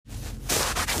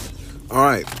All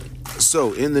right.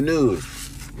 So, in the news,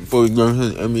 before we go into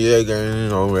the NBA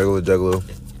game, regular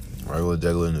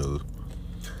degular news.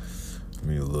 Let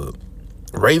me look.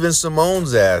 Raven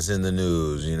Simone's ass in the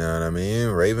news, you know what I mean?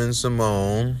 Raven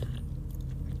Simone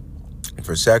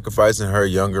for sacrificing her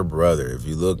younger brother. If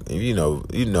you look, you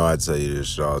know I tell you this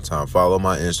shit all the time. Follow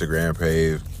my Instagram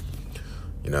page.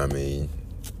 You know what I mean?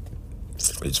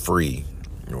 It's free.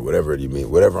 Or whatever you mean.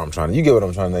 Whatever I'm trying to, you get what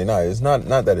I'm trying to say. No, it's not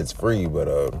that it's free, but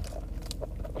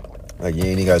like you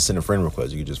ain't even gotta send a friend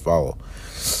request. You can just follow.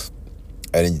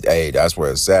 And hey, that's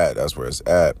where it's at.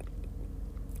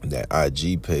 That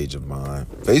IG page of mine.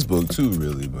 Facebook too,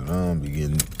 really, but I don't be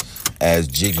getting as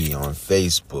jiggy on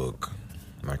Facebook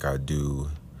like I do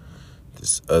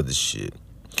this other shit.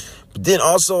 But then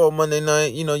also on Monday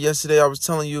night, yesterday I was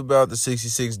telling you about the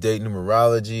 66 date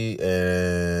numerology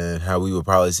and how we would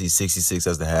probably see 66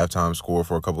 as the halftime score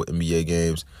for a couple NBA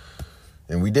games.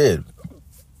 And we did.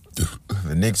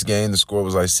 The Knicks game, the score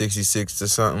was like 66 to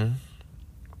something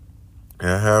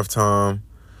at halftime.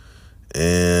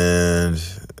 And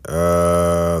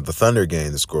the Thunder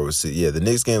game, the score was, the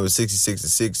Knicks game was 66 to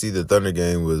 60. The Thunder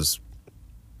game was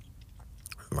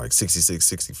like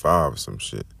 66-65 or some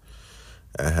shit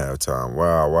at halftime.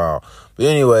 Wow. But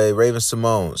anyway, Raven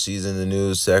Simone, she's in the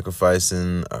news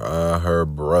sacrificing her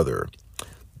brother.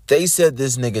 They said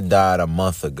this nigga died a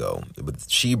month ago, but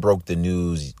she broke the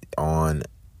news on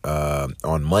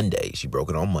Monday. She broke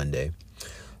it on Monday.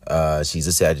 She's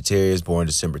a Sagittarius, born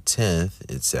December 10th.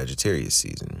 It's Sagittarius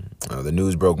season. The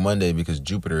news broke Monday because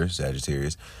Jupiter,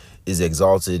 Sagittarius, is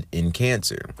exalted in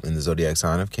Cancer, in the zodiac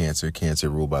sign of Cancer. Cancer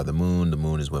ruled by the moon. The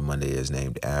moon is what Monday is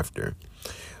named after.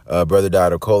 Brother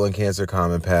died of colon cancer,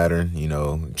 common pattern.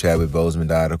 Chadwick Boseman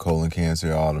died of colon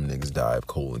cancer. All them niggas died of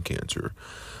colon cancer.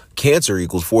 Cancer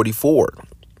equals 44.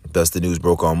 Thus, the news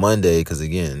broke on Monday because,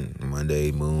 again,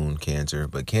 Monday, moon, Cancer.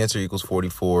 But Cancer equals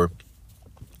 44.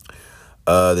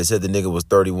 They said the nigga was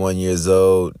 31 years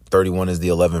old. 31 is the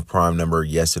 11th prime number.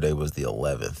 Yesterday was the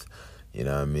 11th. You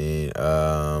know what I mean?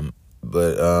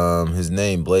 But his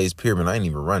name, Blaze Pierman, I ain't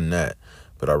even run that.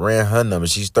 But I ran her number.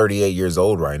 She's 38 years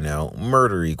old right now.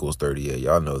 Murder equals 38.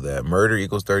 Y'all know that. Murder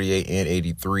equals 38 and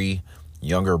 83.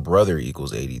 Younger brother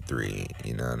equals 83.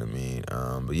 You know what I mean?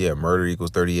 But yeah, murder equals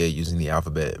 38 using the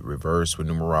alphabet reverse with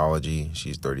numerology.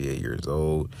 She's 38 years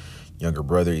old. Younger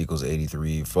brother equals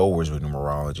 83 forwards with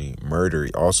numerology. Murder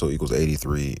also equals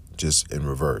 83 just in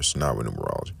reverse, not with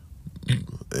numerology.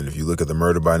 And if you look at the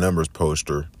murder by numbers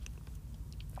poster,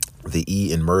 the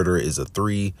E in murder is a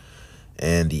 3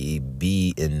 and the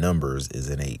B in numbers is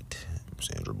an 8.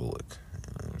 Sandra Bullock. You know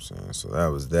what I'm saying? So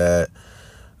that was that.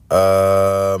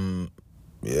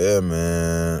 Yeah,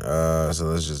 man. So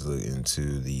let's just look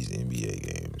into these NBA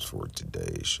games for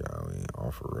today, shall we?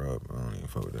 Offer up. I don't even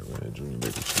fuck with that Red Junior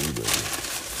Make a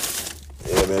cheeseburger.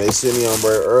 Yeah, man. They sent me on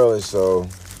break early, so I'm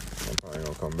probably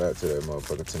gonna come back to that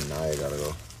motherfucker tonight. Gotta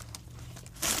go.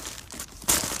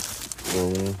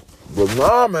 But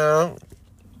nah, man.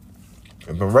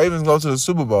 If the Ravens go to the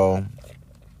Super Bowl,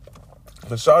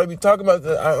 for Shawty be talking about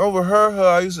that, I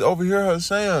used to overhear her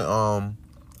saying,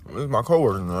 this is my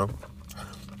coworker now,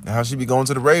 how she be going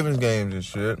to the Ravens games and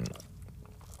shit.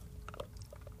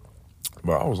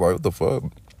 But I was like, what the fuck?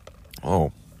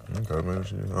 Oh, okay, man,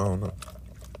 shit, I don't know.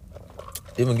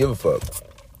 Didn't even give a fuck.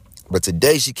 But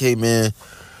today she came in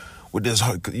with this,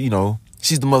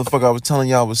 she's the motherfucker I was telling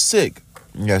y'all was sick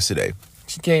yesterday.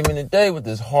 She came in today with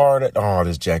this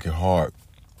this jacket hard.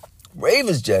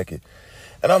 Ravens jacket.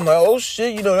 And I'm like, oh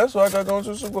shit, that's why I got going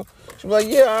to the Super Bowl. She was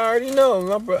like, yeah, I already know.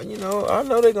 I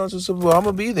know they going to the Super Bowl. I'm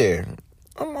going to be there.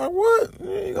 I'm like, what?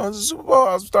 You going to the Super Bowl?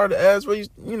 I started to ask where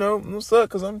what's up?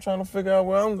 Because I'm trying to figure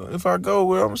out if I go,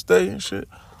 where I'm going to stay and shit.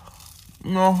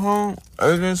 And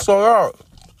then sold out.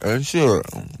 And shit, I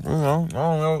don't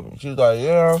know. She was like,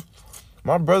 yeah,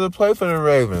 my brother played for the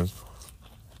Ravens.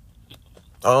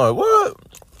 I'm like, what?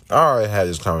 I already had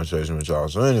this conversation with y'all.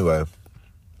 So anyway,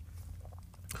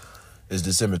 it's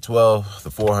December 12th, the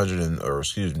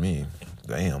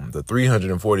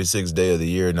 346th day of the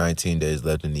year, 19 days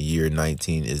left in the year.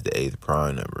 19 is the 8th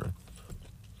prime number.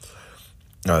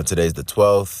 Today's the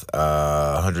 12th.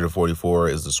 144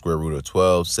 is the square root of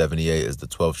 12. 78 is the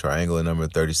 12th triangular number.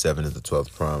 37 is the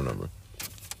 12th prime number.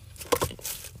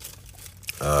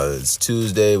 It's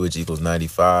Tuesday, which equals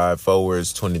 95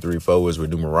 forwards, 23 forwards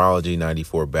with numerology,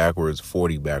 94 backwards,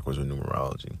 40 backwards with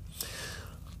numerology.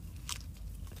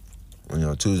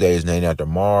 Tuesday is named after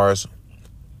Mars.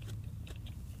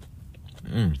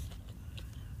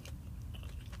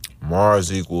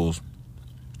 Mars equals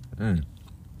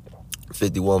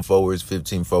 51 forwards,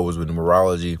 15 forwards with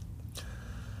numerology,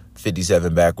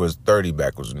 57 backwards, 30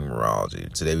 backwards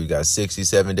numerology. Today we got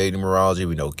 67-day numerology.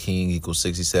 We know king equals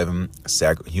 67,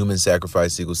 human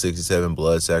sacrifice equals 67,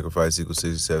 blood sacrifice equals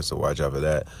 67, so watch out for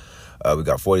that. We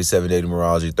got 47-day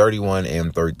numerology, 31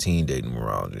 and 13-day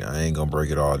numerology. I ain't going to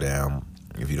break it all down.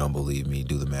 If you don't believe me,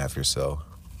 do the math yourself.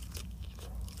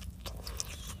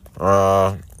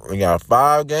 We got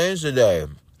 5 games today.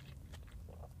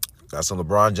 Got some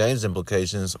LeBron James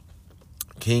implications.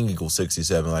 King equals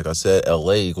 67. Like I said,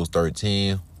 LA equals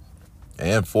 13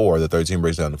 and 4. The 13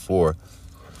 breaks down to 4.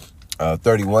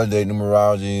 31-day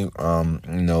numerology.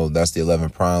 That's the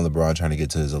 11th prime. LeBron trying to get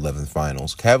to his 11th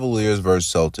finals. Cavaliers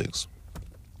versus Celtics.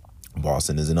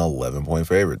 Boston is an 11-point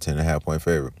favorite, 10.5-point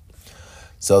favorite.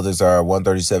 Celtics are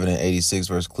 137 and 86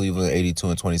 versus Cleveland, 82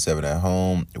 and 27 at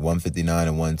home, 159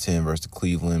 and 110 versus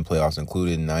Cleveland, playoffs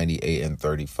included, 98 and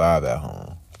 35 at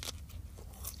home.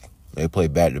 They play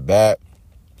back-to-back.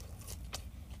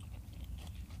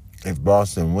 If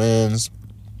Boston wins,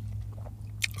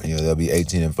 they'll be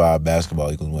 18 and 5.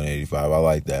 Basketball equals 185. I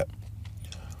like that.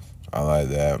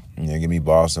 Give me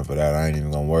Boston for that. I ain't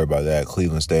even going to worry about that.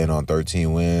 Cleveland staying on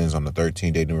 13 wins on the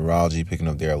 13-day numerology, picking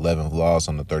up their 11th loss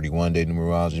on the 31-day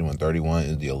numerology, when 31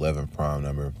 is the 11th prime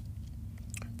number.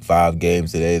 5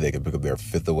 games today, they can pick up their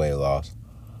 5th away loss.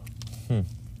 And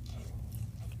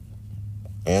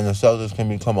the Celtics can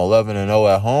become 11 and 0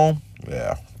 at home.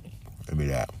 Yeah, give me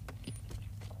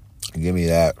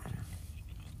that.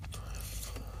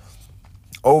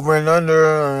 Over and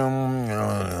under,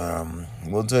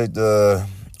 we'll take the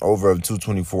over of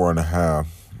 224.5.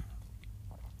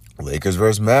 Lakers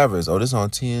versus Mavericks. Oh, this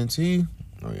on TNT?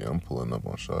 Oh, yeah, I'm pulling up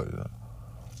on Shawty.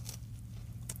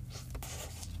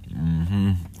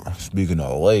 Speaking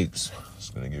of lakes,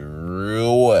 it's going to get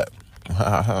real wet.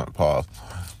 Pause.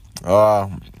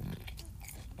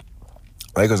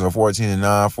 Lakers are 14-9,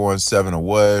 4-7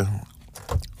 away.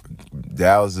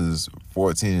 Dallas is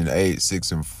 14-8,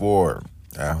 6-4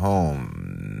 at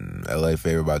home. LA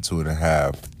favored by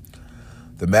 2.5.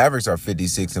 The Mavericks are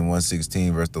 56 and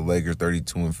 116 versus the Lakers,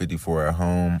 32 and 54 at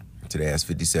home. Today has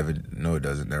 57. No, it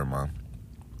doesn't. Never mind.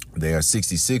 They are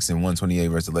 66 and 128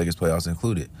 versus the Lakers, playoffs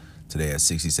included. Today has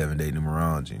 67-day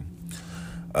numerology.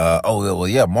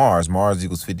 Mars. Mars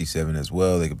equals 57 as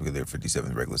well. They can pick up their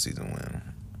 57th regular season win.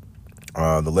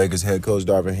 The Lakers head coach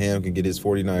Darvin Ham can get his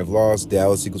 49th loss.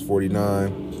 Dallas equals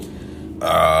 49.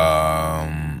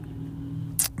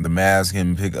 The Mavs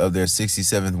can pick up their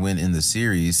 67th win in the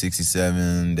series.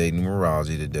 67-day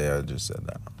numerology today. I just said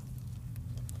that.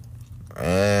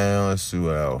 And let's see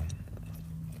what else.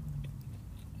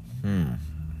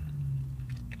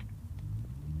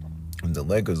 When the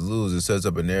Lakers lose, it sets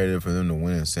up a narrative for them to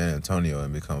win in San Antonio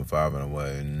and become 5 and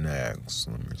away next.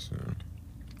 Let me see.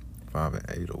 5 and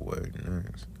 8 away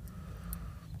next.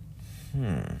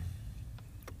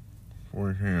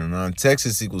 14 and 9.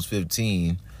 Texas equals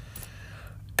 15.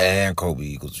 And Kobe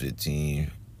equals 15.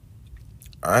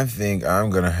 I think I'm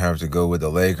going to have to go with the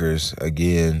Lakers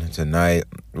again tonight.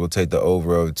 We'll take the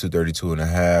over of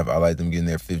 232.5. I like them getting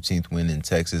their 15th win in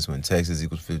Texas when Texas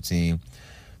equals 15.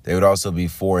 They would also be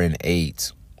 4 and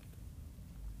 8.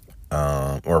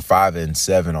 Or 5 and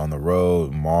 7 on the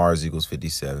road. Mars equals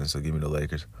 57. So give me the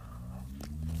Lakers.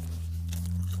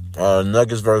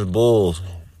 Nuggets versus Bulls.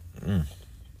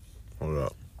 Hold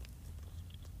up.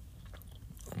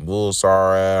 Bulls,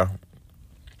 sorry.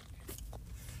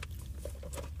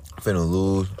 Finna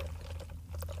lose.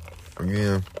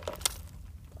 Again.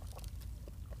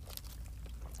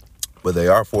 But they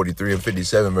are 43 and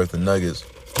 57 versus the Nuggets.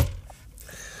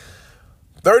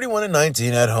 31 and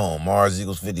 19 at home. Mars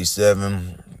equals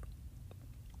 57.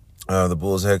 The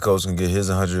Bulls head coach can get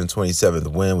his 127th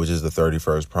win, which is the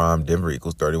 31st prime. Denver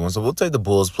equals 31. So we'll take the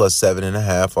Bulls plus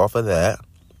 7.5 off of that.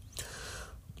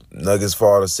 Nuggets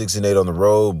fall to 6 and 8 on the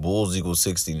road. Bulls equals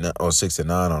 69 or 6 and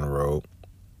 9 on the road.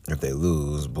 If they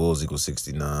lose, Bulls equals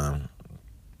 69.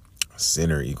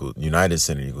 United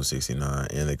Center equals 69,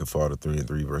 and they could fall to 3 and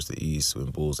 3 versus the East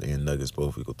when Bulls and Nuggets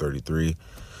both equal 33.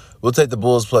 We'll take the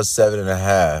Bulls plus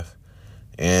 7.5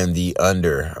 and the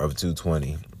under of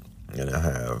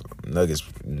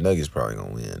 220.5. Nuggets probably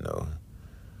gonna win though.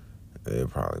 They'll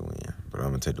probably win, but I'm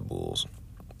gonna take the Bulls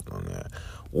on that.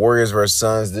 Warriors versus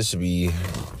Suns. This should be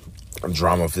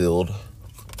drama filled.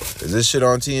 Is this shit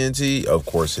on TNT? Of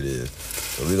course it is.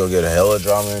 So we're gonna get a hella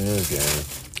drama in this game.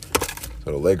 So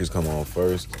the Lakers come on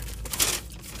first.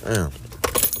 Damn.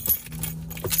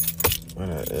 Where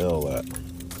that L at?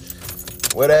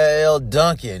 Where that L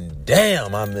Duncan?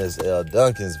 Damn, I miss L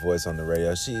Duncan's voice on the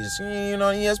radio. She ain't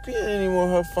on ESPN anymore,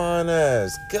 her fine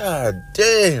ass. God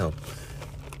damn.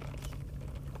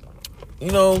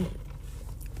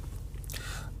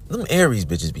 Them Aries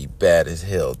bitches be bad as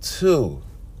hell, too.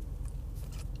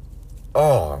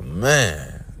 Oh,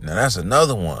 man. Now, that's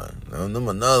another one. Them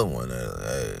another one.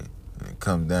 Hey, it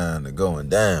come down to going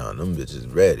down. Them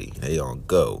bitches ready. They on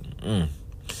go.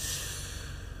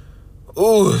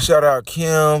 Ooh, shout out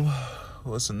Kim.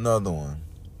 What's another one?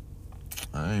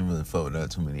 I ain't really fought with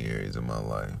that too many Aries in my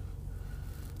life.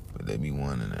 But they be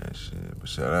wanting that shit. But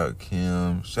shout out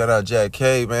Kim. Shout out Jack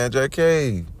K, man. Jack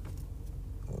K.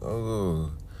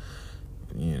 Oh.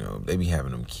 You know, they be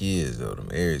having them kids, though, them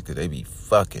Aries, because they be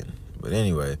fucking. But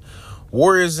anyway,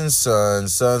 Warriors and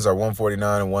Suns. Suns are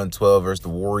 149 and 112 versus the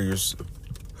Warriors.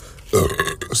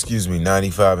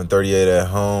 95 and 38 at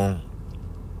home.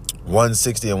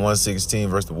 160 and 116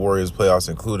 versus the Warriors. Playoffs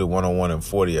included 101 and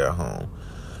 40 at home.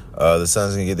 The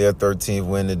Suns can get their 13th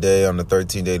win today on the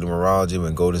 13th-day numerology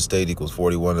when Golden State equals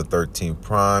 41 to 13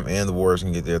 prime. And the Warriors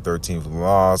can get their 13th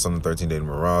loss on the 13th-day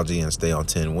numerology and stay on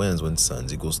 10 wins when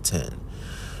Suns equals 10.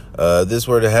 This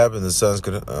were to happen, the Suns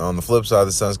could, on the flip side,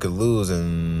 the Suns could lose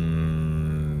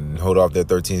and hold off their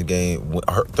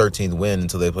 13th win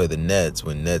until they play the Nets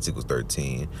when Nets equals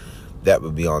 13. That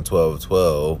would be on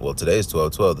 12-12. Well, today's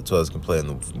 12-12. The 12s can play in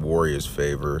the Warriors'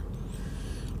 favor.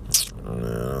 I don't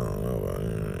know about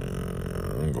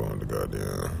it. I'm going to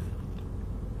goddamn.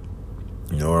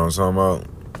 You know what I'm talking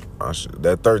about?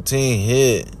 That 13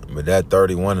 hit, but that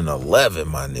 31 and 11,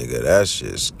 my nigga, that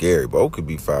shit's scary. Both could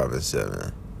be 5 and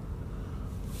 7.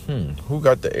 Who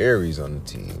got the Aries on the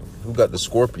team? Who got the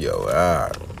Scorpio?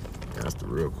 That's the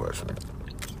real question.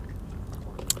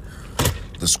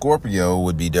 The Scorpio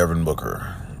would be Devin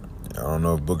Booker. I don't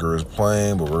know if Booker is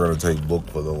playing, but we're going to take Book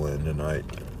for the win tonight.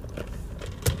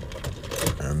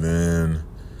 And then,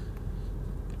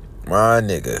 my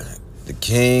nigga, the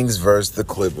Kings versus the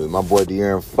Clippers. My boy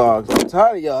De'Aaron Fox. I'm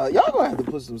tired of y'all. Y'all going to have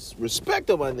to put some respect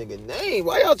on my nigga name.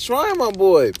 Why y'all trying, my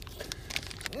boy?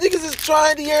 Niggas is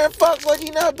trying De'Aaron Fox like he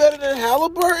not better than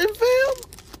Halliburton, fam?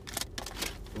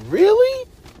 Really?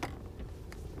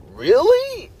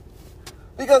 Really?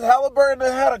 Because Halliburton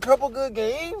had a couple good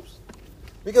games?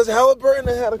 Because Halliburton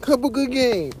had a couple good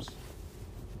games?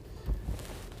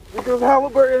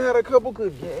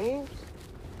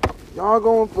 Y'all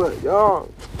going for it.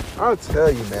 Y'all. I'll tell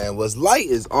you, man. What's light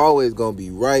is always going to be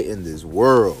right in this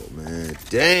world, man.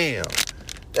 Damn.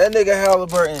 That nigga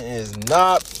Halliburton is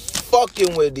not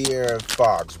fucking with De'Aaron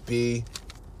Fox, B.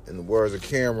 In the words of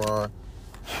Cameron.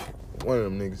 One of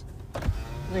them niggas.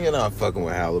 Nigga not fucking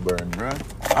with Halliburton, bro.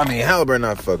 I mean, Halliburton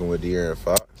not fucking with De'Aaron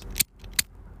Fox.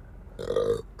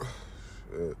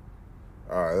 Shit.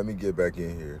 Alright, let me get back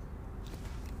in here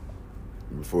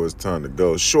before it's time to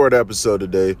go. Short episode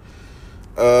today.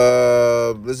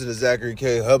 Listen to Zachary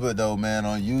K. Hubbard, though, man,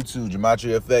 on YouTube.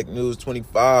 Gematria Effect News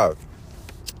 25.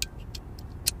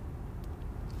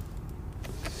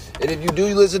 And if you do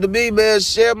listen to me, man,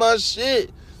 share my shit.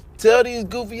 Tell these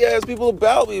goofy ass people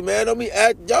about me, man.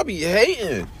 Y'all be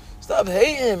hating. Stop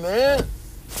hating, man.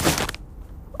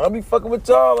 I'll be fucking with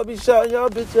y'all. I'll be shouting y'all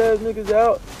bitch ass niggas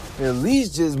out. And at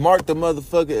least just mark the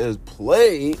motherfucker as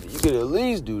played. You could at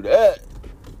least do that.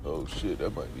 Oh shit,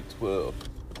 that might be 12.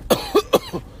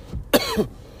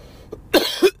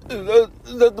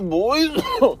 Is that the boys?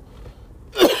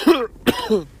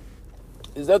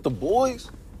 Is that the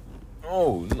boys?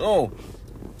 Oh no.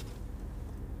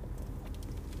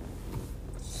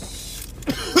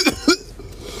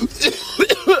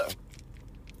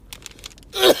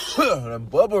 Them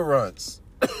Bubba Runts.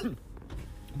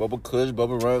 Bubba Kush,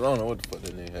 Bubba Runts. I don't know what the fuck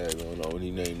that name had going on when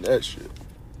he named that shit.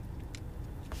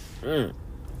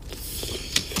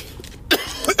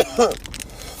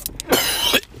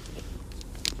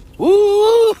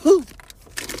 Woo!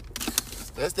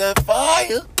 That's that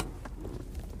fire.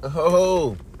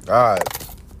 Oh, alright.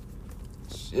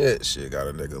 Shit got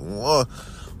a nigga one.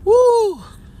 Woo!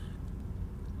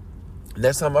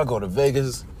 Next time I go to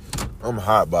Vegas, I'm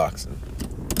hotboxing.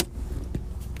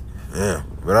 Yeah,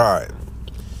 but alright.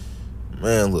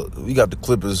 Man, look, we got the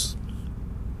Clippers.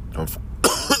 I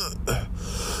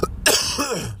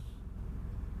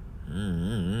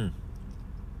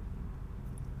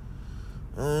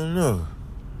don't know.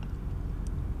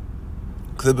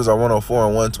 Clippers are 104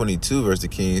 and 122 versus the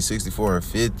Kings, 64 and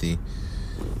 50.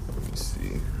 Let me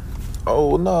see.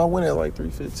 Oh no, I went at like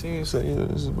 3:15, so yeah,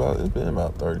 it's been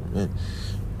about 30 minutes.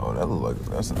 Oh, that look like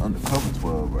that's an undercover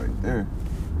 12 right there.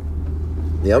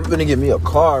 Yeah, I'm finna get me a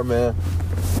car, man.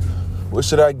 What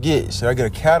should I get? Should I get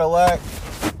a Cadillac?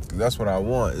 That's what I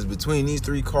want. It's between these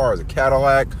three cars: a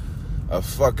Cadillac, a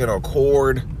fucking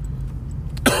Accord,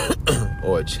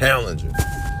 or a Challenger.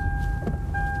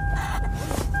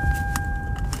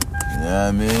 You know what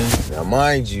I mean? Now,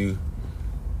 mind you,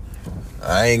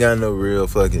 I ain't got no real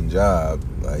fucking job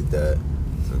like that.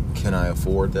 So can I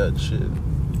afford that shit? You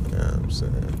know what I'm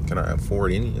saying? Can I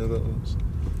afford any of those?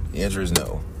 The answer is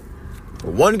no.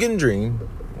 But one can dream.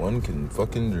 One can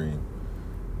fucking dream.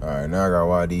 Alright, now I got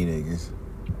YD niggas.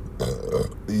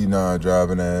 These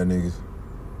non-driving ass niggas.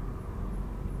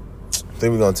 I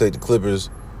think we're gonna take the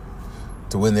Clippers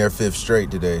to win their 5th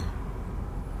straight today.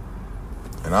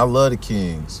 And I love the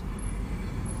Kings.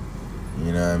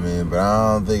 You know what I mean? But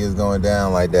I don't think it's going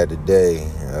down like that today.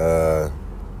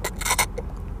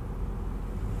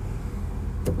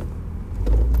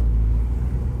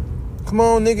 Come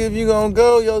on, nigga, if you gonna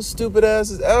go, your stupid ass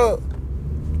is out.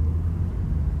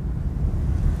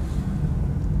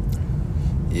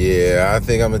 Yeah, I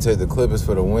think I'm gonna take the Clippers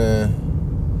for the win.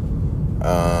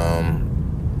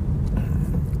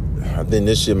 I think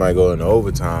this shit might go into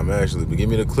overtime, actually. But give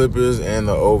me the Clippers and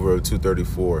the over of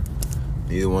 234.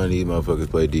 Neither one of these motherfuckers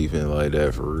play defense like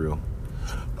that, for real.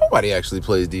 Nobody actually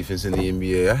plays defense in the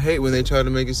NBA. I hate when they try to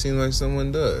make it seem like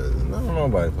someone does.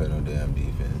 Nobody play no damn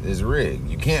defense. It's rigged.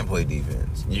 You can't play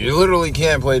defense. You literally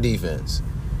can't play defense.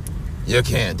 You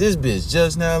can't. This bitch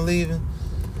just now leaving.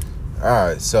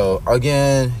 Alright, so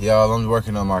again, y'all, I'm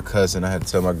working on my cussing. I had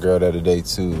to tell my girl that today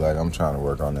too. Like, I'm trying to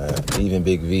work on that. Even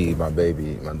Big V, my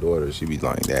baby, my daughter, she be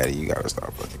like, Daddy, you gotta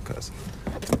stop fucking cussing.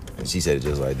 And she said it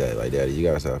just like that. Like, Daddy, you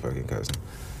gotta stop fucking cussing.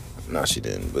 No, she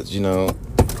didn't. But you know,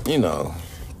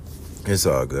 it's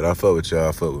all good. I fuck with y'all.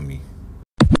 I fuck with me.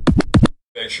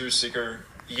 Truth Seeker.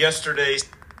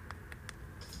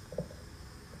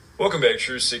 Welcome back,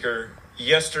 Truth Seeker.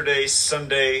 Yesterday,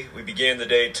 Sunday, we began the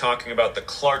day talking about the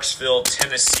Clarksville,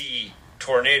 Tennessee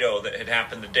tornado that had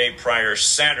happened the day prior,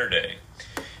 Saturday.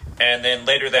 And then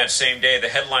later that same day, the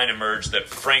headline emerged that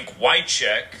Frank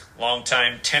Wycheck,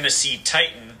 longtime Tennessee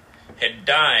Titan, had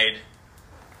died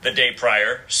the day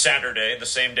prior, Saturday, the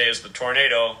same day as the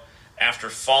tornado, after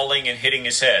falling and hitting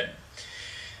his head.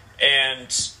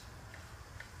 And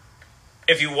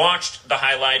if you watched the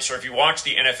highlights or if you watched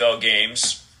the NFL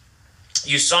games,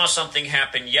 you saw something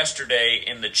happen yesterday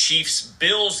in the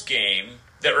Chiefs-Bills game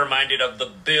that reminded of the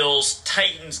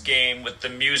Bills-Titans game with the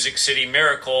Music City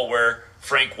Miracle, where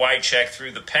Frank Wycheck threw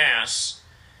the pass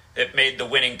that made the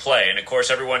winning play. And, of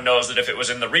course, everyone knows that if it was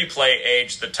in the replay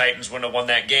age, the Titans wouldn't have won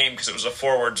that game because it was a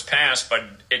forwards pass, but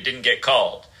it didn't get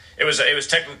called. It was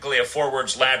technically a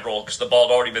forwards lateral because the ball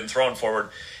had already been thrown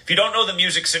forward. If you don't know the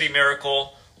Music City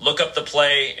Miracle, look up the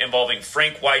play involving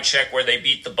Frank Wycheck where they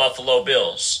beat the Buffalo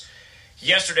Bills.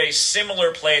 Yesterday's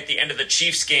similar play at the end of the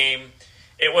Chiefs game,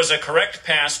 it was a correct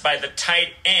pass by the tight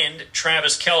end,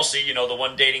 Travis Kelce, you know, the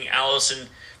one dating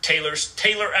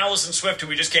Taylor Allison Swift, who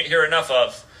we just can't hear enough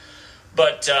of.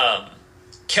 But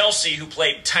Kelce, who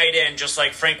played tight end just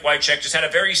like Frank Wycheck, just had a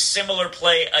very similar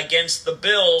play against the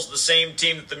Bills, the same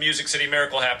team that the Music City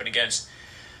Miracle happened against.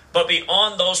 But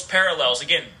beyond those parallels,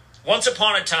 again, once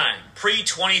upon a time,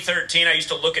 pre-2013, I used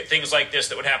to look at things like this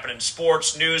that would happen in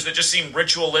sports, news, that just seemed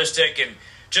ritualistic and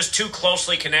just too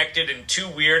closely connected and too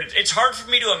weird. It's hard for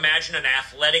me to imagine an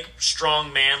athletic,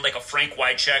 strong man like a Frank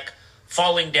Wycheck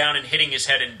falling down and hitting his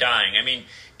head and dying. I mean,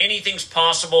 anything's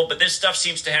possible, but this stuff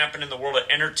seems to happen in the world of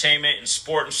entertainment and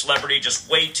sport and celebrity just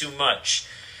way too much.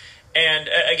 And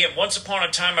again, once upon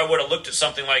a time, I would have looked at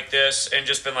something like this and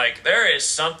just been like, there is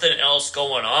something else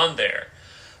going on there.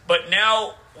 But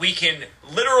now we can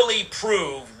literally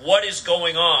prove what is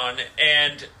going on.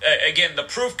 And again, the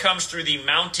proof comes through the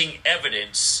mounting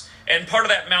evidence. And part of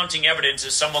that mounting evidence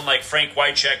is someone like Frank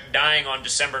Wycheck dying on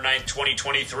December 9th,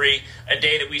 2023, a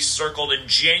day that we circled in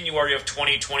January of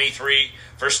 2023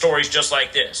 for stories just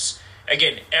like this.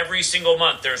 Again, every single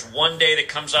month, there's one day that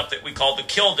comes up that we call the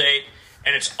kill date,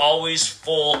 and it's always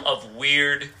full of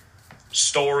weird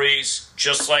stories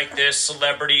just like this,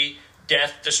 celebrity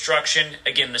death, destruction.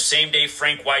 Again, the same day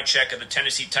Frank Wycheck of the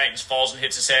Tennessee Titans falls and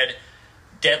hits his head,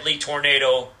 deadly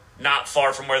tornado not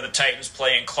far from where the Titans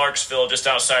play in Clarksville, just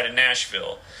outside of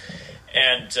Nashville.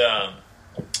 And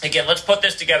again, let's put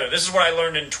this together. This is what I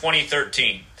learned in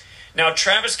 2013. Now,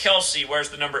 Travis Kelce wears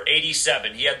the number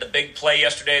 87. He had the big play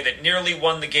yesterday that nearly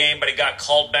won the game, but it got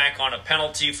called back on a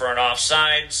penalty for an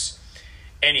offsides.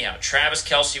 Anyhow, Travis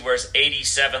Kelce wears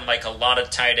 87 like a lot of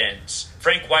tight ends.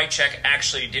 Frank Wycheck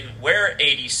actually didn't wear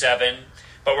 87,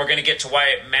 but we're going to get to why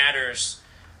it matters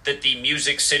that the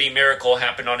Music City Miracle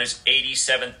happened on his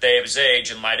 87th day of his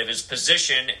age in light of his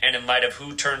position and in light of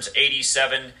who turns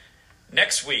 87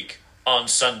 next week on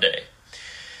Sunday.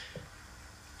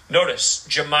 Notice,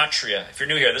 gematria. If you're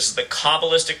new here, this is the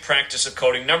Kabbalistic practice of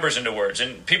coding numbers into words.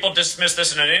 And people dismiss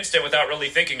this in an instant without really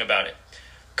thinking about it.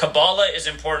 Kabbalah is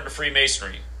important to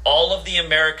Freemasonry. All of the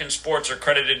American sports are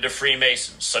credited to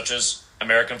Freemasons, such as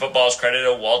American football is credited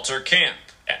to Walter Camp.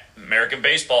 American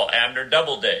baseball, Abner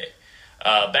Doubleday.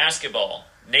 Basketball,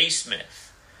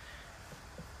 Naismith.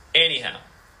 Anyhow,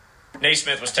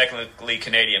 Naismith was technically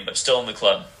Canadian, but still in the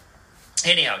club.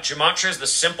 Anyhow, gematria is the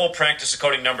simple practice of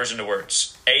coding numbers into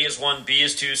words. A is 1, B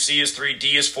is 2, C is 3,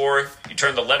 D is 4. You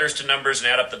turn the letters to numbers and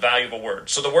add up the value of a word.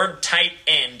 So the word tight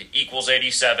end equals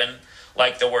 87,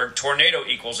 like the word tornado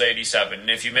equals 87. And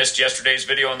if you missed yesterday's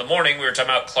video in the morning, we were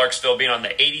talking about Clarksville being on the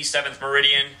 87th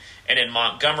meridian and in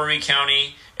Montgomery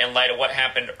County in light of what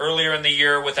happened earlier in the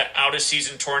year with an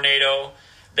out-of-season tornado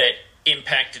that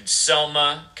impacted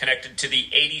Selma, connected to the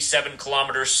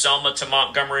 87-kilometer Selma to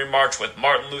Montgomery March with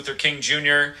Martin Luther King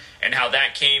Jr., and how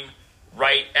that came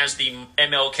right as the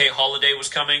MLK holiday was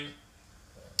coming.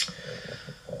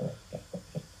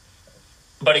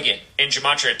 But again, in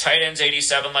gematria, tight end's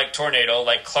 87 like tornado,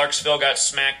 like Clarksville got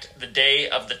smacked the day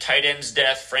of the tight end's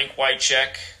death, Frank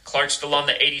Wycheck. Clarksville on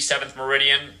the 87th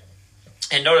meridian.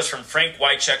 And notice from Frank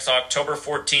Wycheck's October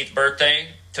 14th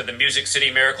birthday to the Music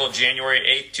City Miracle, January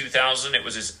 8th, 2000, it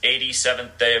was his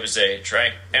 87th day of his age,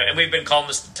 right? And we've been calling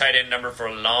this the tight end number for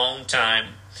a long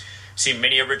time. Seen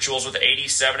many rituals with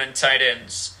 87 and tight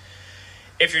ends.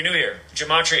 If you're new here,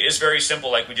 gematria is very simple,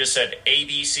 like we just said. A,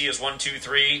 B, C is 1, 2,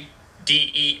 3.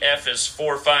 D, E, F is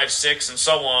 4, 5, 6, and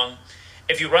so on.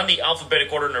 If you run the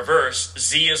alphabetic order in reverse,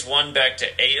 Z is 1 back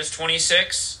to A is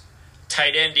 26.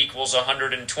 Tight end equals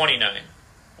 129.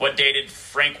 What day did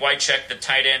Frank Wycheck, the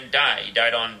tight end, die? He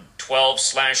died on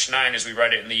 12/9, as we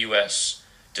write it in the U.S.,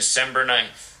 December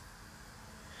 9th.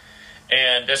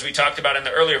 And as we talked about in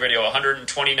the earlier video,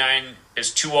 129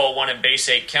 is 201 in base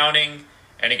 8 counting.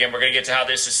 And again, we're going to get to how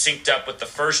this is synced up with the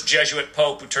first Jesuit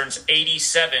Pope, who turns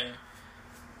 87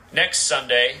 next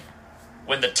Sunday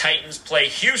when the Titans play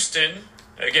Houston.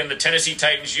 Again, the Tennessee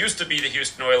Titans used to be the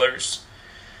Houston Oilers.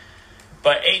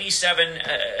 But 87,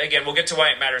 again, we'll get to why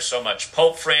it matters so much.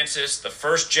 Pope Francis, the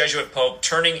first Jesuit Pope,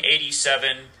 turning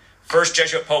 87. First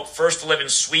Jesuit Pope, first to live in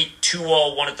Suite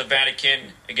 201 at the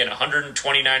Vatican. Again,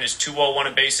 129 is 201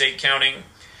 in base 8 counting.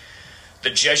 The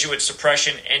Jesuit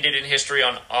suppression ended in history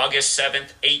on August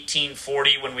 7th,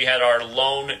 1840, when we had our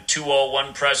lone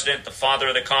 201 president, the father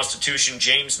of the Constitution,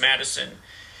 James Madison.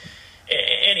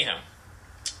 Anyhow,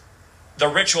 the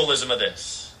ritualism of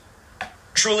this.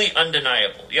 Truly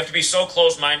undeniable. You have to be so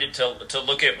close-minded to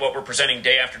look at what we're presenting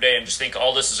day after day and just think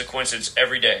all this is a coincidence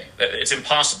every day. It's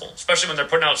impossible, especially when they're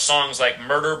putting out songs like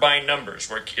Murder by Numbers,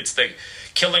 where it's the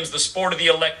killing's the sport of the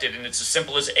elected, and it's as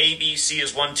simple as A, B, C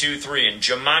is 1, 2, 3, and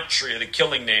gematria, the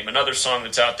killing name, another song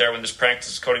that's out there when this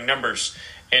practice is coding numbers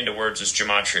into words is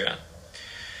gematria.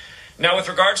 Now, with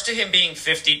regards to him being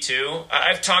 52,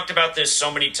 I've talked about this so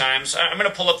many times. I'm going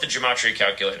to pull up the gematria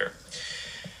calculator.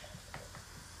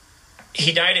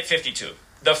 He died at 52.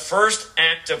 The first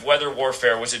act of weather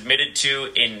warfare was admitted to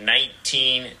in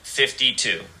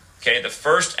 1952. Okay, the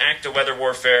first act of weather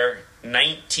warfare,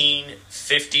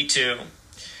 1952.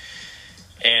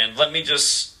 And let me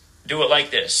just do it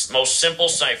like this. Most simple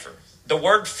cipher. The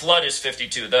word flood is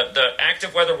 52. The act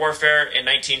of weather warfare in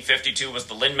 1952 was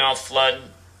the Lynmouth flood.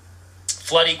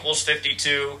 Flood equals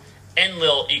 52.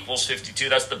 Enlil equals 52.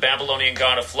 That's the Babylonian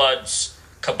god of floods.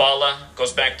 Kabbalah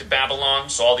goes back to Babylon,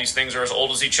 so all these things are as old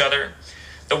as each other.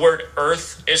 The word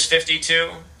earth is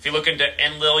 52. If you look into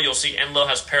Enlil, you'll see Enlil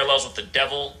has parallels with the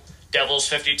devil. Devil's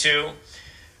 52.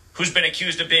 Who's been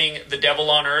accused of being the devil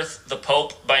on earth? The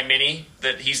Pope, by many.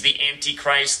 That he's the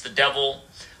Antichrist, the devil.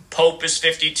 Pope is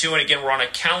 52, and again, we're on a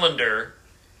calendar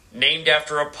named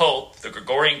after a Pope, the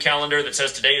Gregorian calendar that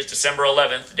says today is December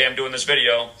 11th, the day I'm doing this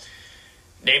video.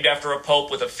 Named after a Pope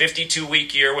with a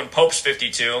 52-week year when Pope's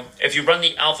 52. If you run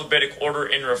the alphabetic order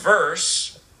in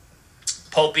reverse,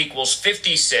 Pope equals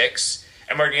 56.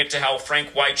 And we're going to get to how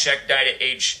Frank Wycheck died at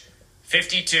age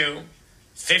 52,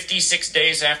 56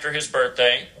 days after his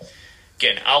birthday.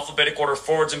 Again, alphabetic order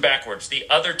forwards and backwards. The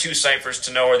other two ciphers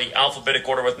to know are the alphabetic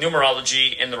order with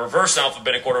numerology and the reverse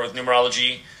alphabetic order with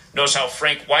numerology. Notice how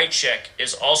Frank Wycheck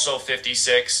is also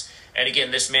 56. And again,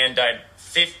 this man died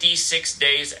 56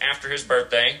 days after his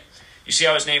birthday. You see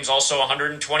how his name's also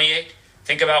 128?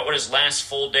 Think about what his last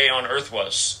full day on earth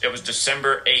was. It was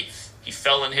December 8th. He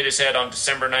fell and hit his head on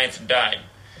December 9th and died.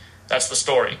 That's the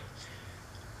story.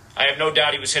 I have no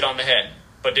doubt he was hit on the head.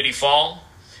 But did he fall?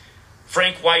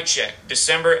 Frank Wycheck,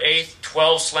 December 8th,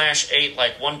 12/8,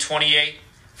 like 128.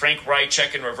 Frank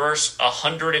Wycheck in reverse,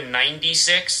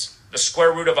 196. The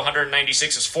square root of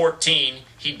 196 is 14.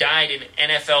 He died in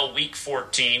NFL Week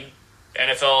 14.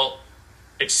 NFL,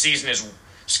 its season is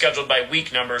scheduled by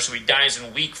week number, so he dies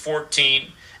in week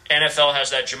 14. NFL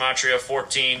has that gematria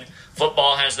 14.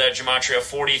 Football has that gematria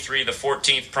 43, the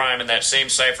 14th prime, and that same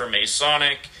cipher,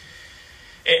 Masonic.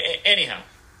 Anyhow,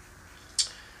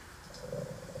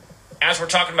 as we're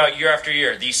talking about year after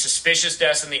year, these suspicious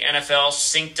deaths in the NFL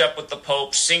synced up with the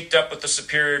Pope, synced up with the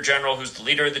Superior General, who's the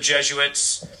leader of the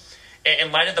Jesuits,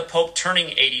 in light of the Pope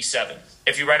turning 87.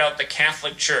 If you write out the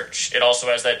Catholic Church, it also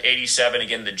has that 87.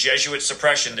 Again, the Jesuit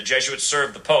suppression, the Jesuits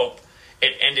served the Pope.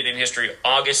 It ended in history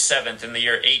August 7th in the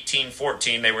year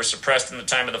 1814. They were suppressed in the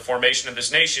time of the formation of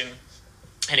this nation.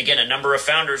 And again, a number of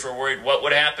founders were worried what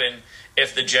would happen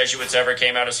if the Jesuits ever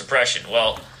came out of suppression.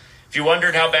 Well, if you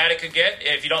wondered how bad it could get,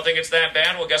 if you don't think it's that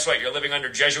bad, well, guess what? You're living under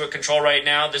Jesuit control right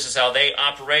now. This is how they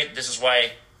operate. This is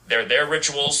why their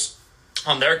rituals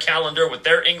on their calendar with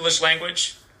their English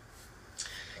language.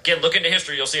 Again, look into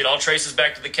history. You'll see it all traces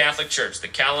back to the Catholic Church. The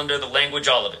calendar, the language,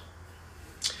 all of it.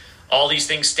 All these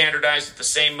things standardized at the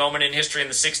same moment in history in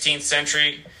the 16th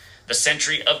century, the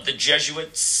century of the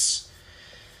Jesuits.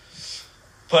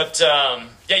 But,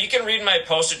 yeah, you can read my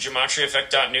post at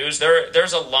GematriaEffect.news.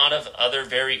 There's a lot of other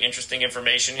very interesting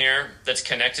information here that's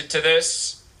connected to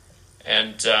this.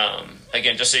 And,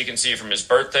 again, just so you can see from his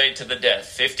birthday to the death,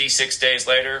 56 days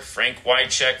later, Frank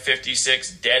Wycheck,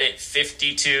 56, dead at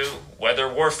 52.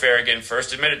 Weather warfare, again,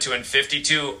 first admitted to in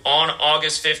 52 on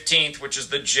August 15th, which is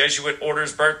the Jesuit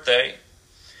order's birthday.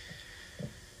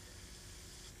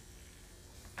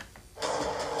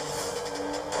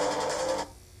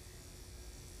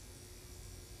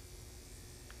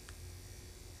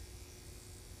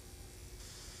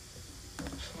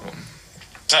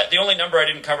 The only number I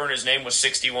didn't cover in his name was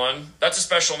 61. That's a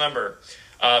special number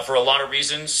for a lot of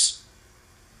reasons.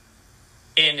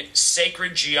 In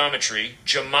sacred geometry,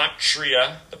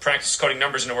 gematria, the practice of coding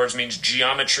numbers into words means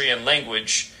geometry and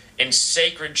language. In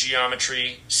sacred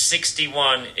geometry,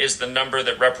 61 is the number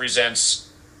that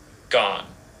represents God.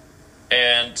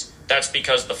 And that's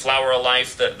because the flower of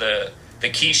life, the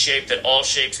key shape that all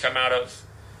shapes come out of,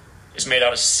 is made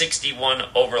out of 61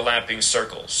 overlapping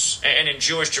circles. And in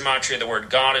Jewish gematria, the word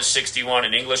God is 61.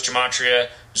 In English gematria,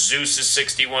 Zeus is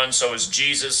 61. So is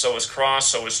Jesus. So is cross.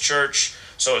 So is church.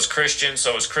 So is Christian.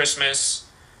 So is Christmas.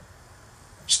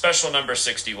 Special number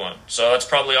 61. So that's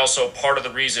probably also part of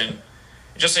the reason,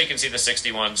 just so you can see the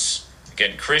 61s.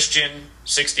 Again, Christian,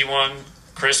 61.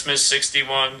 Christmas,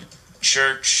 61.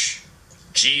 Church,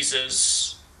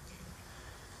 Jesus,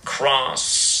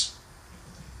 cross.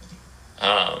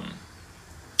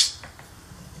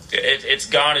 It's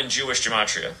God in Jewish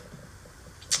gematria,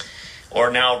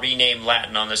 or now renamed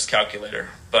Latin on this calculator.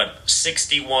 But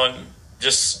 61,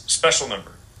 just special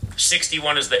number.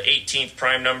 61 is the 18th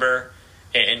prime number.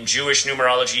 In Jewish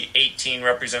numerology, 18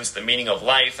 represents the meaning of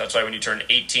life. That's why when you turn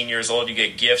 18 years old, you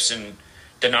get gifts in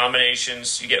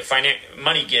denominations. You get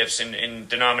money gifts in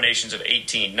denominations of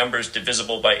 18. Numbers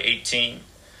divisible by 18.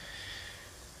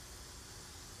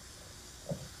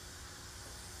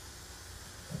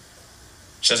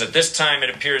 Says at this time, it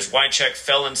appears Wycheck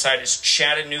fell inside his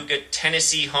Chattanooga,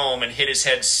 Tennessee home and hit his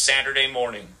head Saturday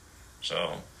morning.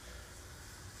 So,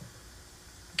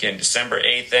 again, December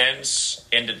 8th ends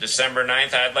into December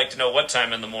 9th. I'd like to know what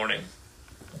time in the morning.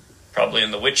 Probably in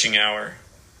the witching hour.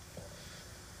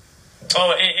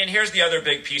 Oh, and here's the other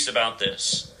big piece about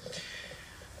this.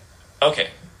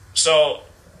 Okay, so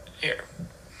here,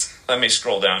 let me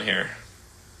scroll down here.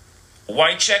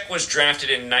 Wycheck was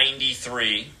drafted in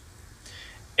 93.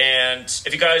 And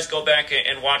if you guys go back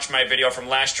and watch my video from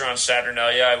last year on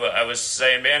Saturnalia, I was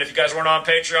saying, man, if you guys weren't on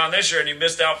Patreon this year and you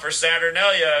missed out for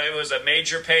Saturnalia, it was a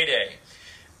major payday.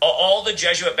 All the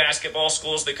Jesuit basketball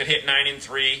schools that could hit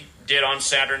 9-3 did on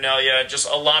Saturnalia. Just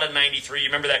a lot of 93. You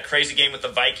remember that crazy game with the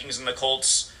Vikings and the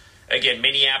Colts? Again,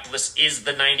 Minneapolis is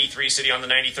the 93 city on the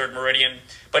 93rd meridian.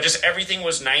 But just everything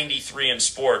was 93 in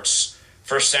sports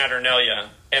for Saturnalia.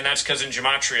 And that's because in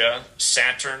gematria,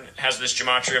 Saturn has this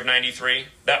gematria of 93.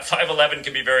 That 511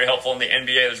 can be very helpful in the NBA.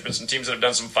 There's been some teams that have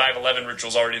done some 511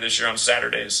 rituals already this year on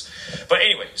Saturdays. But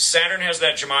anyway, Saturn has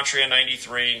that gematria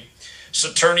 93.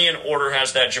 Saturnian order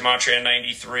has that gematria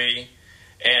 93.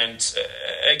 And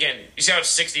again, you see how it's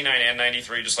 69 and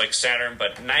 93, just like Saturn.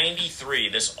 But 93,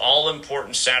 this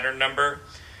all-important Saturn number,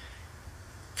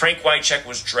 Frank Wycheck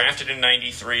was drafted in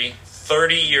 93.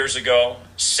 30 years ago.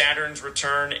 Saturn's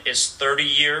return is 30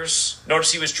 years.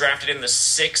 Notice he was drafted in the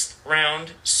 6th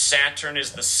round. Saturn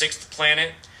is the 6th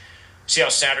planet. See how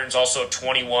Saturn's also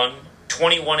 21?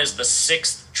 21 is the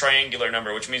 6th triangular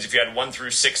number, which means if you had 1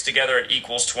 through 6 together, it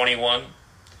equals 21.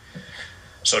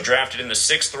 So drafted in the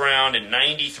 6th round in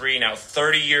 93. Now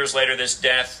 30 years later, this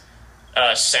death,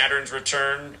 Saturn's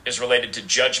return is related to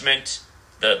judgment.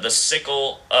 The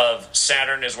sickle of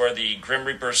Saturn is where the Grim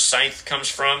Reaper's scythe comes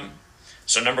from.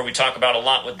 So a number we talk about a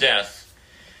lot with death.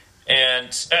 And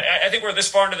I think we're this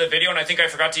far into the video, and I think I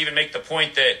forgot to even make the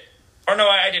point that Or no,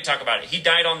 I did talk about it. He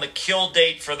died on the kill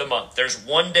date for the month. There's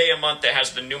one day a month that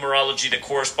has the numerology that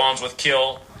corresponds with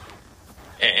kill.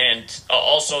 And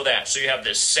also that. So you have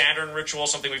this Saturn ritual,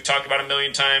 something we've talked about a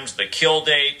million times. The kill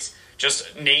date,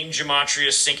 just name gematria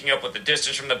syncing up with the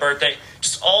distance from the birthday.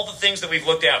 Just all the things that we've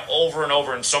looked at over and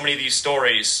over in so many of these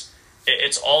stories.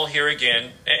 It's all here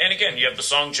again. And again, you have the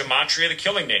song Gematria, the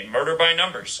killing name, Murder by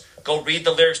Numbers. Go read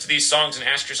the lyrics to these songs and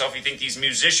ask yourself if you think these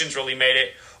musicians really made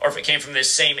it, or if it came from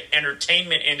this same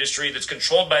entertainment industry that's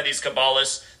controlled by these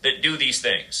Kabbalists that do these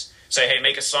things. Say, hey,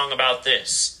 make a song about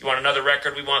this. You want another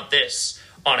record? We want this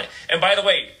on it. And by the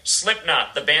way,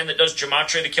 Slipknot, the band that does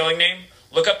Gematria, the killing name,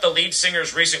 look up the lead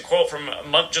singer's recent quote from a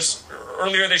month just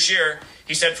earlier this year.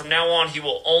 He said from now on he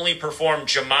will only perform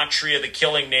Gematria, the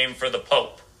killing name, for the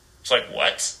Pope. It's like,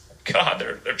 what? God,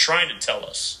 they're trying to tell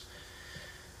us.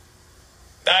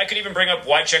 I could even bring up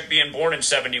Wycheck being born in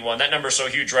 71. That number's so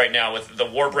huge right now with the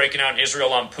war breaking out in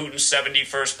Israel on Putin's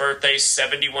 71st birthday,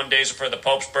 71 days before the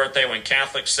Pope's birthday, when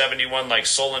Catholics 71 like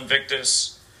Sol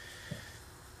Invictus.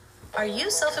 Are you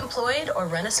self-employed or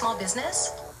run a small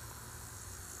business?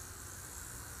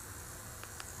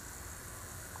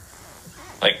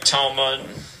 Like Talmud.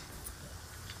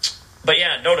 But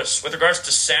yeah, notice, with regards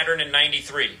to Saturn in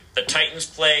 93, the Titans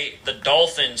play the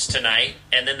Dolphins tonight,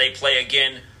 and then they play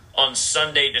again on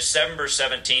Sunday, December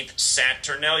 17th,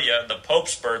 Saturnalia, the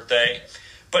Pope's birthday.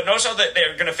 But notice how that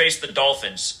they're going to face the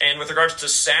Dolphins. And with regards to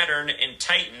Saturn in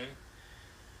Titan,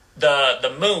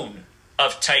 the moon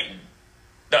of Titan,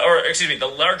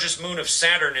 the largest moon of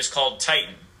Saturn is called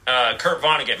Titan. Kurt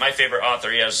Vonnegut, my favorite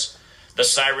author, he has the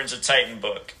Sirens of Titan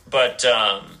book. But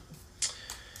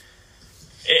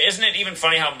isn't it even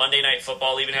funny how Monday Night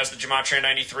Football even has the Gematria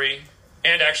 93?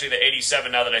 And actually the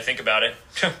 87, now that I think about it.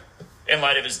 In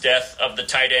light of his death of the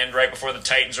tight end right before the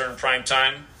Titans are in prime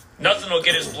time. Nothing will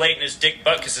get as blatant as Dick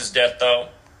Butkus' death, though.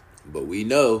 But we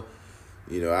know,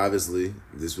 obviously,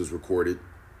 this was recorded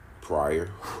prior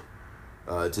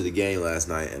to the game last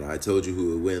night, and I told you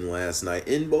who would win last night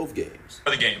in both games.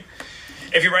 For the game.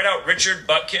 If you write out Richard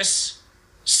Butkus,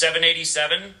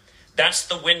 787, that's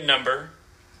the win number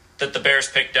that the Bears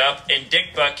picked up, and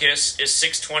Dick Butkus is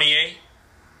 628.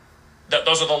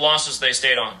 Those are the losses they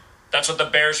stayed on. That's what the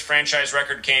Bears franchise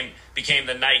record became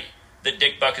the night that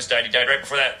Dick Butkus died. He died right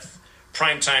before that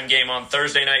primetime game on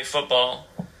Thursday Night Football.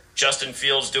 Justin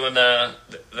Fields doing the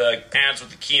ads with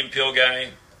the Key and Peele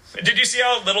guy. Did you see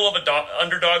how little of an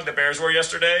underdog the Bears were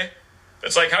yesterday?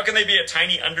 It's like, how can they be a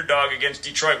tiny underdog against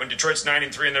Detroit when Detroit's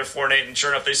 9-3 and they're 4-8, and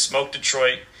sure enough, they smoked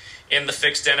Detroit in the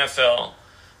fixed NFL.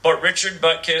 But Richard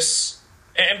Butkus,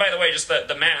 and by the way, just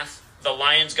the math, the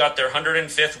Lions got their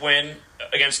 105th win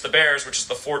against the Bears, which is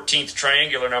the 14th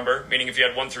triangular number, meaning if you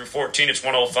had 1 through 14, it's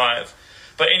 105.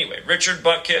 But anyway, Richard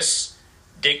Butkus,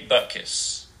 Dick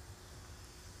Butkus.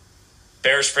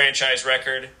 Bears franchise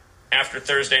record after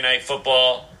Thursday Night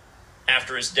Football,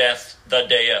 after his death, the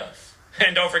day of.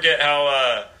 And don't forget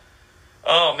how,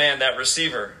 that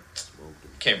receiver,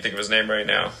 can't think of his name right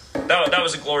now. That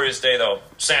was a glorious day, though,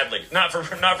 sadly. Not for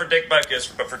Dick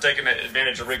Butkus, but for taking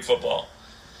advantage of rig football.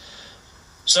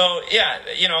 So, yeah,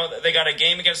 they got a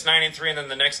game against 9-3, and then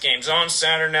the next game's on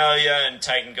Saturnalia, and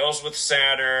Titan goes with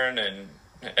Saturn. And,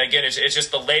 again, it's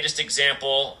just the latest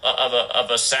example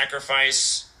of a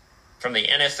sacrifice from the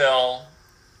NFL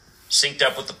synced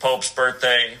up with the Pope's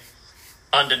birthday,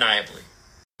 undeniably.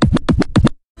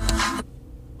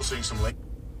 Seeing some link.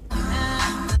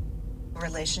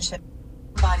 Relationship.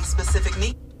 Body-specific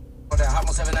need. Oh, that Hot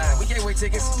 179. We gave away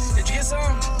tickets. Did you get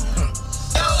some?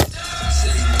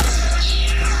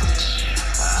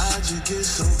 How'd you get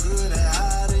so good at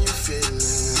hiding your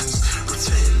feelings?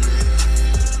 Pretending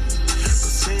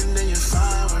you're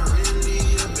fine when really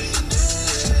you've been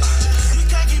dead. You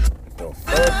can't keep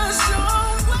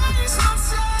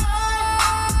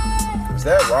Is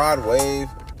that Rod Wave?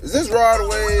 Is this Rod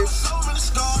Wave?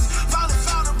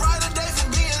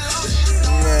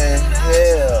 Man,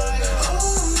 hell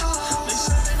no.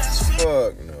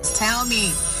 Fuck no. Tell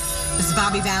me. This is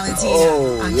Bobby Valentino.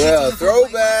 Oh, yeah.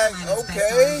 Throwback.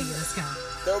 Okay. Let's go.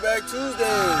 Throwback Tuesdays.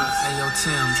 Hey, yo,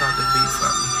 Tim, drop the beat for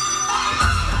me.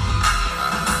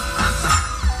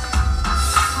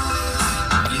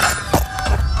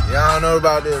 Y'all don't know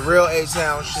about this real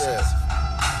H-Town shit.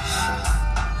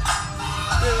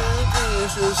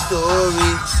 Finish your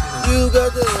story. You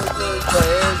got the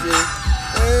classic.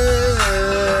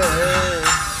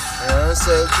 I'm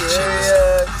so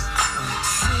curious.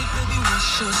 Baby,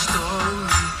 what's your story?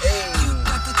 You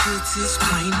got the goods, it's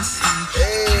plain to see.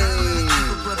 Keep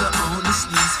a brother on his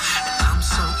knees, and I'm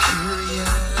so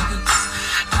curious.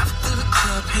 After the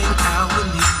club, hang out with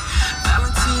me.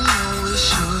 Valentino is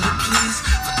sure to please.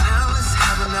 For now,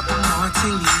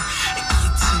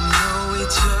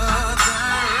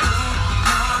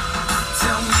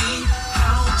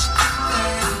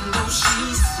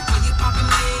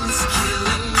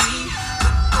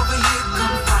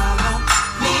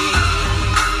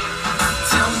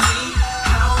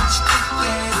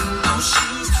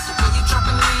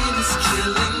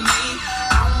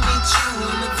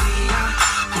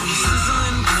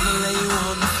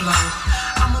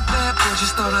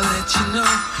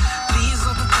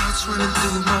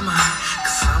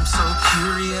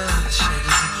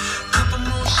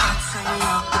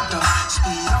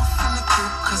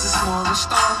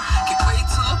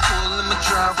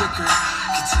 got wicker.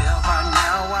 Can tell by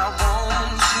now I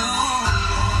want you.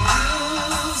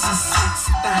 You's a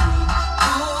sexy thing.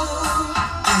 Ooh,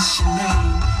 that's your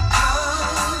name.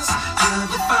 'Cause you're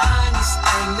the finest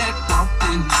thing that walked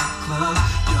in the club.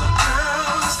 Your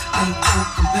girls, they don't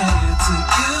compare to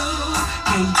you.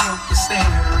 Can't help but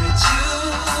stare at you.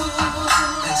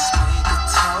 Let's make a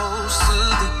toast to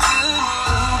the good.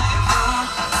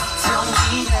 Tell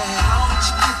me that how did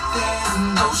you get that in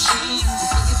those sheets? The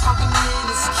way you're talking in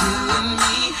is killing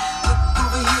me. Look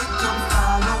over here, come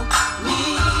follow me.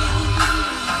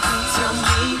 Tell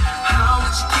me how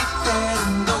did you get that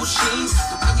in those sheets?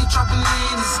 The way you're dropping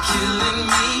in is killing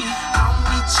me. I'll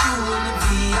meet you in the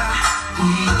VIP.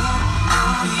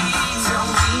 Tell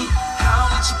me how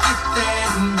did you get that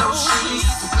in those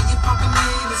sheets? The way you're popping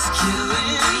in is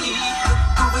killing me.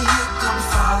 Look over here, come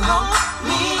follow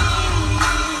me.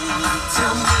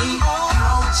 Tell me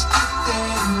how did you get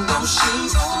that in those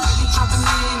sheets? The way you're dropping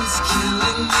in is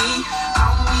killing me.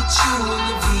 I'll meet you in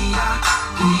the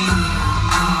VIP.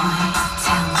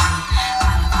 Tell me,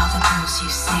 out of all the girls you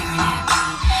staring at me,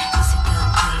 is it good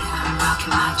way I'm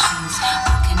rocking my jeans?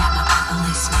 Looking at my bucket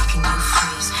list, making you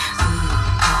freeze. Ooh,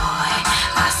 boy,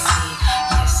 I see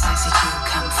you're sexy too,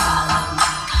 come follow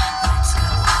me. Let's go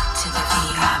up to the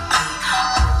VIP.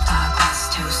 Hold our glass,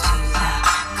 toast to the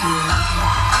good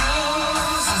life.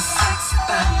 You's a sexy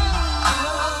thing.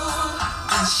 Ooh,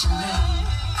 that's your name.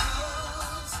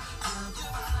 'Cause you're the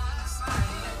finest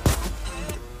thing.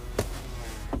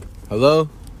 Hello?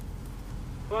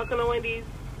 Welcome to Wendy's.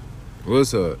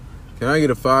 What's up? Can I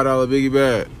get a $5 Biggie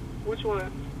bag? Which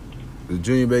one? The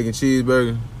junior bacon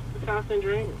cheeseburger? The constant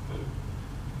drink.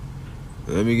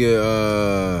 Let me get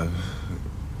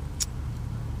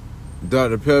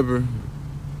Dr. Pepper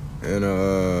and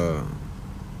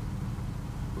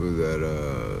what was that?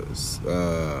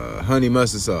 Honey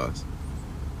mustard sauce.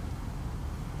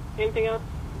 Anything else?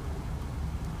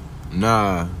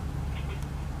 Nah.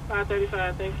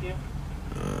 $5.35, thank you.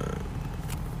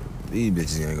 These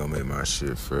bitches ain't gonna make my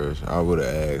shit fresh. I would've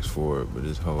asked for it, but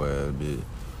this whole ass bitch.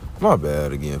 My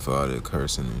bad again for all that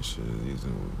cursing and shit.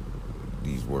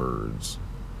 These words.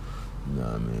 You know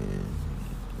what I mean?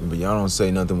 But y'all don't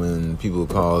say nothing when people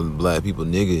call black people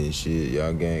nigga and shit.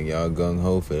 Y'all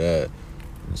gung-ho for that.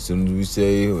 As soon as we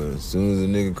say, as soon as a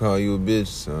nigga call you a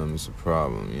bitch, it's a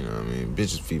problem. You know what I mean?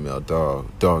 Bitch is female dog.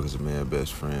 Dog is a man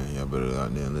best friend. Y'all better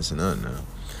out there and listen up now.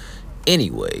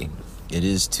 Anyway, it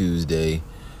is Tuesday.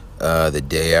 The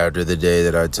day after the day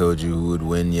that I told you who would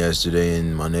win yesterday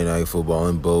in Monday Night Football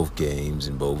in both games,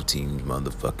 and both teams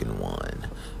motherfucking won,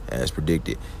 as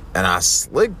predicted. And I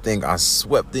think I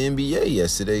swept the NBA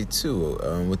yesterday, too,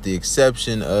 with the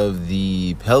exception of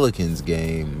the Pelicans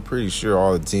game. I'm pretty sure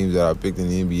all the teams that I picked in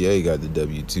the NBA got the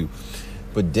W, too.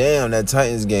 But damn, that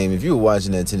Titans game, if you were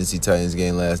watching that Tennessee Titans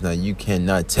game last night, you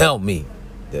cannot tell me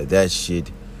that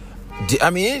shit, I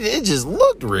mean, it just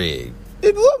looked rigged.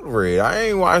 It looked rigged. I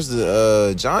ain't watched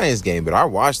the Giants game, but I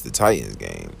watched the Titans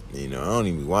game. You know, I don't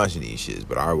even be watching these shits,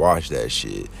 but I watched that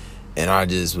shit. And I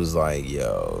just was like,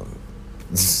 yo,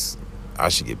 I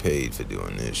should get paid for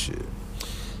doing this shit.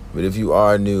 But if you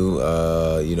are new,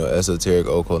 esoteric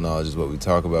occult knowledge is what we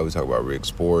talk about. We talk about rigged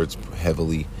sports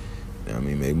heavily. You know what I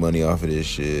mean? Make money off of this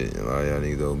shit. A lot of y'all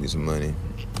niggas owe me some money.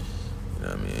 You know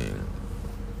what I mean?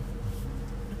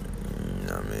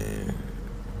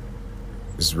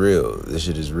 It's real. This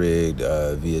shit is rigged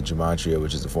via gematria,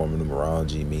 which is a form of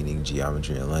numerology, meaning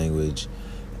geometry and language,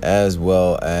 as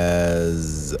well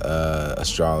as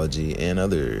astrology and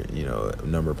other,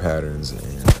 number patterns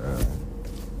and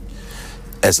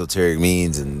esoteric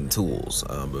means and tools.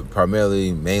 But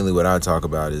mainly what I talk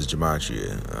about is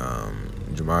gematria.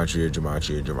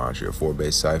 Gematria. 4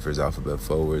 base ciphers, alphabet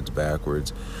forwards,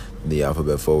 backwards. The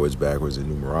alphabet forwards, backwards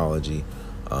in numerology.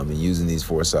 And using these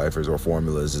 4 ciphers or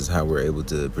formulas is how we're able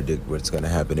to predict what's going to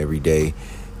happen every day,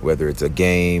 whether it's a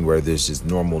game, whether it's just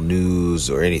normal news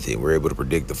or anything. We're able to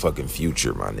predict the fucking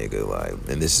future, my nigga.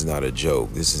 And this is not a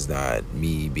joke. This is not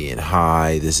me being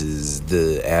high. This is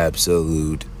the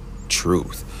absolute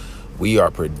truth. We are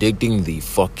predicting the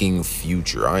fucking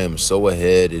future. I am so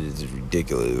ahead, it is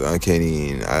ridiculous. I can't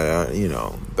even,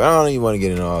 but I don't even want to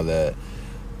get into all that.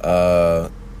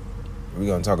 We're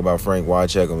going to talk about Frank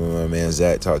Wycheck. My man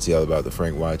Zach talked to y'all about the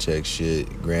Frank Wycheck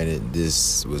shit. Granted,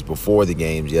 this was before the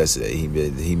games yesterday.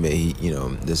 He made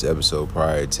this episode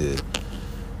prior to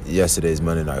yesterday's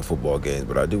Monday Night Football games.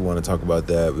 But I do want to talk about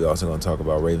that. We're also going to talk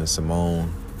about Raven-Symoné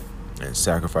and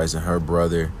sacrificing her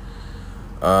brother.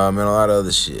 And a lot of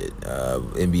other shit.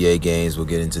 NBA games, we'll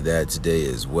get into that today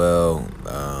as well.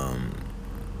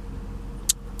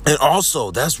 And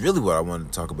also, that's really what I wanted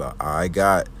to talk about. I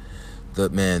got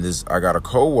I got a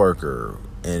coworker,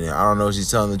 and I don't know if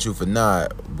she's telling the truth or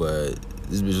not, but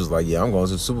this bitch was like, yeah, I'm going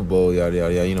to the Super Bowl, yada,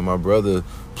 yada, yada. You know, my brother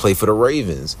played for the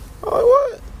Ravens. I'm like,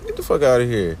 what? Get the fuck out of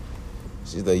here.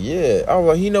 She's like, yeah. I was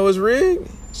like, he know it's rigged?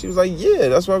 She was like, yeah,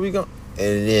 that's why we going.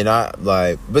 And then I,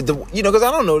 like, because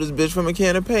I don't know this bitch from a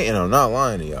can of paint, and I'm not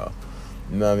lying to y'all.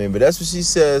 You know what I mean? But that's what she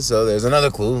says, so there's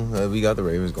another clue. We got the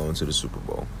Ravens going to the Super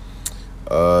Bowl.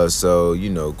 So,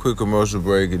 quick commercial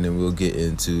break, and then we'll get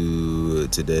into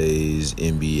today's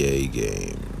NBA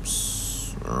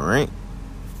games. All right.